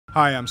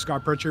Hi, I'm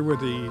Scott Pritchard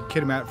with the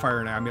Kitimat Fire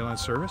and Ambulance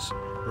Service.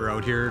 We're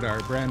out here at our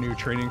brand new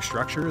training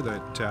structure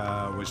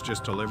that was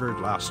just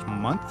delivered last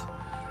month,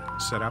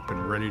 set up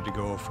and ready to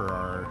go for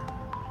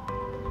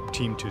our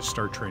team to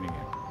start training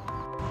in.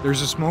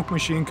 There's a smoke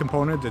machine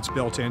component that's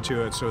built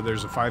into it, so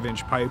there's a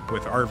 5-inch pipe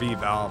with RV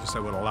valves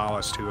that would allow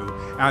us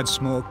to add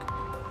smoke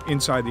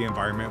inside the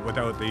environment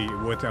without the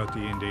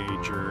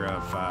danger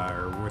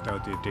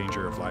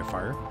of live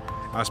fire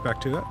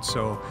aspect to it.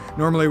 So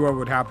normally what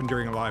would happen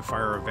during a live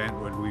fire event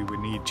we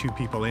would need 2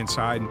 people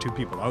inside and 2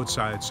 people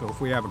outside. So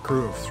if we have a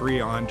crew of 3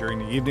 on during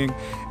the evening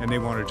and they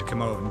wanted to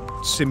come out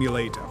and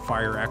simulate a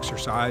fire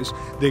exercise,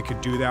 they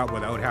could do that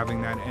without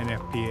having that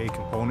NFPA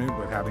component,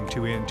 with having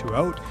 2 in, 2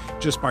 out,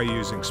 just by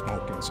using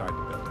smoke inside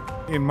the building.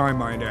 In my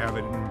mind, I have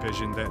it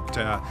envisioned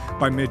that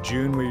by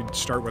mid-June we'd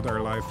start with our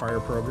live fire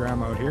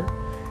program out here.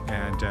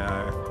 And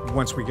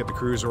once we get the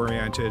crews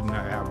oriented, and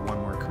I have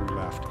 1 more crew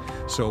left.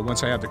 So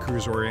once I have the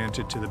crews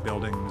oriented to the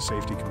building, the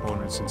safety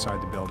components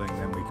inside the building,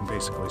 then we can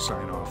basically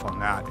sign off on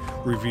that,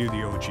 review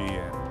the OG,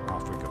 and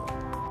off we go.